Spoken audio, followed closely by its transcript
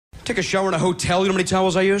Take a shower in a hotel. You know how many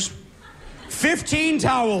towels I use? 15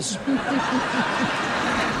 towels.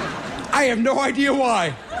 I have no idea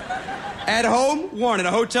why. At home, 1. In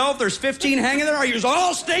a hotel, if there's 15 hanging there, I use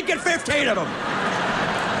all stinking 15 of them.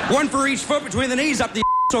 1 for each foot between the knees, up the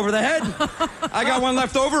over the head. I got 1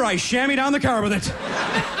 left over. I chamois down the car with it.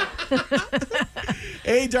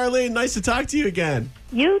 Hey, Darlene, nice to talk to you again.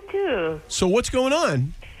 You too. So what's going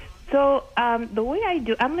on? So the way I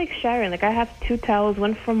do, I'm like Sharon. Like I have 2 towels,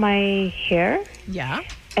 1 for my hair. Yeah.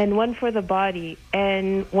 And 1 for the body.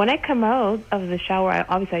 And when I come out of the shower,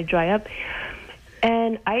 I dry up.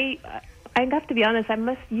 And I have to be honest, I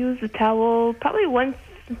must use the towel probably once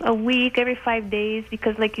a week, every 5 days,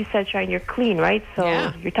 because like you said, Sharon, you're clean, right? So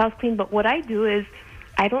your towel's clean. But what I do is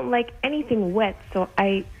I don't like anything wet. So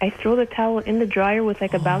I throw the towel in the dryer with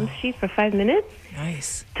like a bounce sheet for 5 minutes.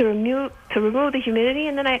 Nice. To remove the humidity,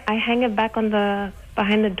 and then I hang it back on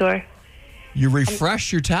behind the door. You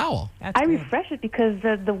refresh your towel. I refresh it because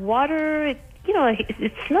the water, it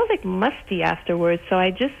smells like musty afterwards. So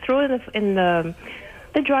I just throw it in the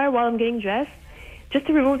dryer while I'm getting dressed, just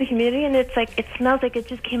to remove the humidity. And it's like it smells like it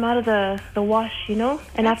just came out of the wash,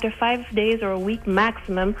 And after 5 days or a week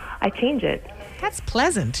maximum, I change it. That's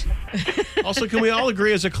pleasant. Also, can we all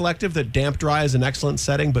agree as a collective that damp dry is an excellent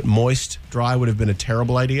setting, but moist dry would have been a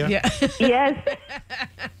terrible idea? Yeah. Yes.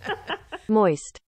 Moist.